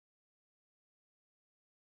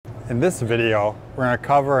In this video, we're going to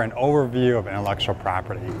cover an overview of intellectual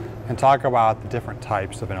property and talk about the different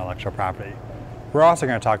types of intellectual property. We're also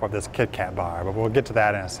going to talk about this KitKat bar, but we'll get to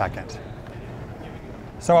that in a second.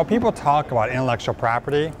 So when people talk about intellectual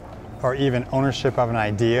property or even ownership of an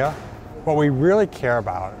idea, what we really care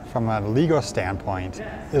about from a legal standpoint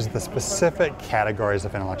is the specific categories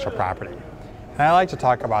of intellectual property. And I like to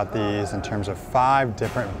talk about these in terms of 5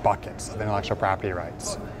 different buckets of intellectual property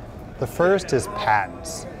rights. The first is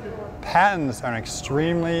patents. Patents are an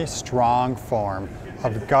extremely strong form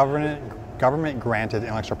of government-granted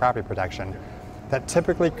intellectual property protection that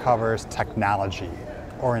typically covers technology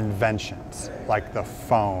or inventions, like the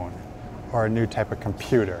phone, or a new type of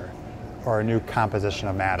computer, or a new composition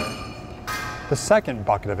of matter. The second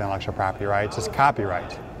bucket of intellectual property rights is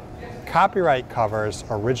copyright. Copyright covers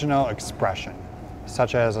original expression,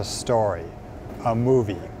 such as a story, a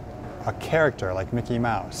movie, a character like Mickey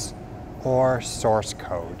Mouse, or source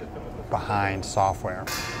code behind software.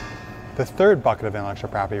 The third bucket of intellectual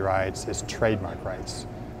property rights is trademark rights.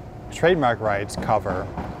 Trademark rights cover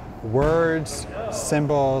words,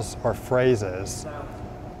 symbols, or phrases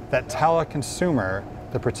that tell a consumer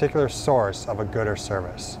the particular source of a good or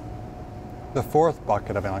service. The fourth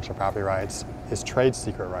bucket of intellectual property rights is trade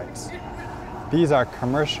secret rights. These are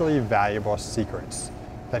commercially valuable secrets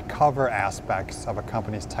that cover aspects of a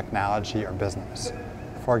company's technology or business.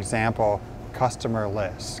 For example, customer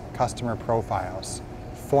lists, customer profiles,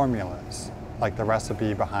 formulas, like the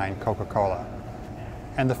recipe behind Coca-Cola.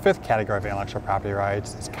 And the fifth category of intellectual property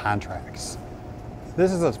rights is contracts.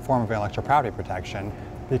 This is a form of intellectual property protection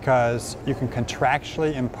because you can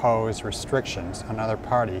contractually impose restrictions on another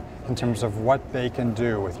party in terms of what they can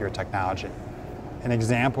do with your technology. An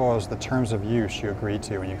example is the terms of use you agree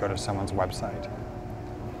to when you go to someone's website.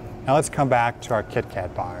 Now let's come back to our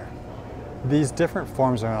KitKat bar. These different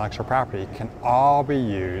forms of intellectual property can all be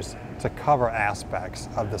used to cover aspects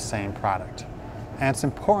of the same product. And it's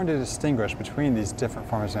important to distinguish between these different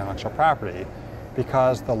forms of intellectual property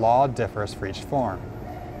because the law differs for each form.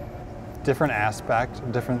 Different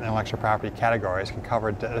intellectual property categories can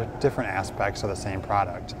cover different aspects of the same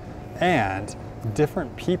product. And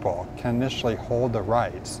different people can initially hold the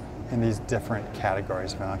rights in these different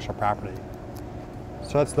categories of intellectual property.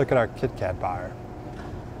 So let's look at our KitKat bar.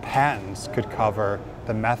 Patents could cover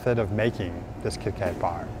the method of making this KitKat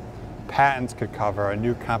bar. Patents could cover a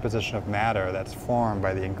new composition of matter that's formed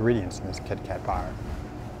by the ingredients in this KitKat bar.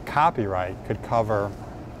 Copyright could cover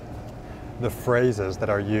the phrases that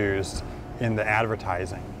are used in the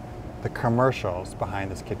advertising, the commercials behind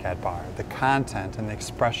this KitKat bar, the content and the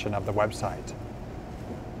expression of the website.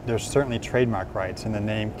 There's certainly trademark rights in the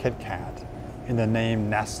name KitKat, in the name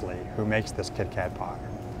Nestle, who makes this KitKat bar,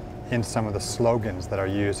 in some of the slogans that are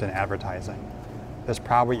used in advertising. There's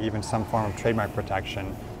probably even some form of trademark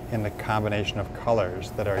protection in the combination of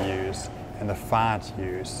colors that are used and the font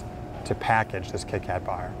used to package this KitKat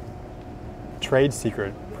bar. Trade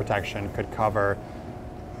secret protection could cover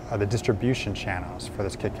the distribution channels for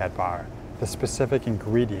this KitKat bar, the specific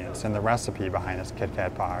ingredients and the recipe behind this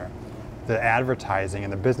KitKat bar, the advertising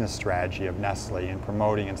and the business strategy of Nestle in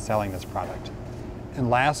promoting and selling this product. And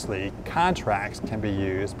lastly, contracts can be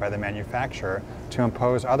used by the manufacturer to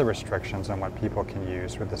impose other restrictions on what people can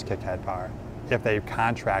use with this KitKat bar. If they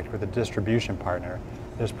contract with a distribution partner,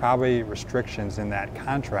 there's probably restrictions in that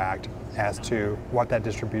contract as to what that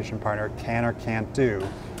distribution partner can or can't do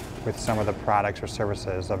with some of the products or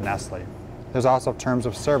services of Nestle. There's also terms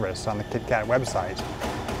of service on the KitKat website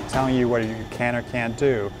telling you what you can or can't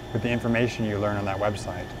do with the information you learn on that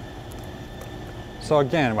website. So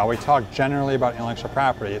again, while we talk generally about intellectual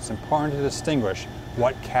property, it's important to distinguish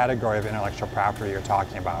what category of intellectual property you're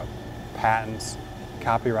talking about. Patents,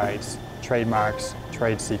 copyrights, trademarks,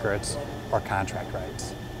 trade secrets, or contract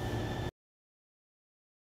rights.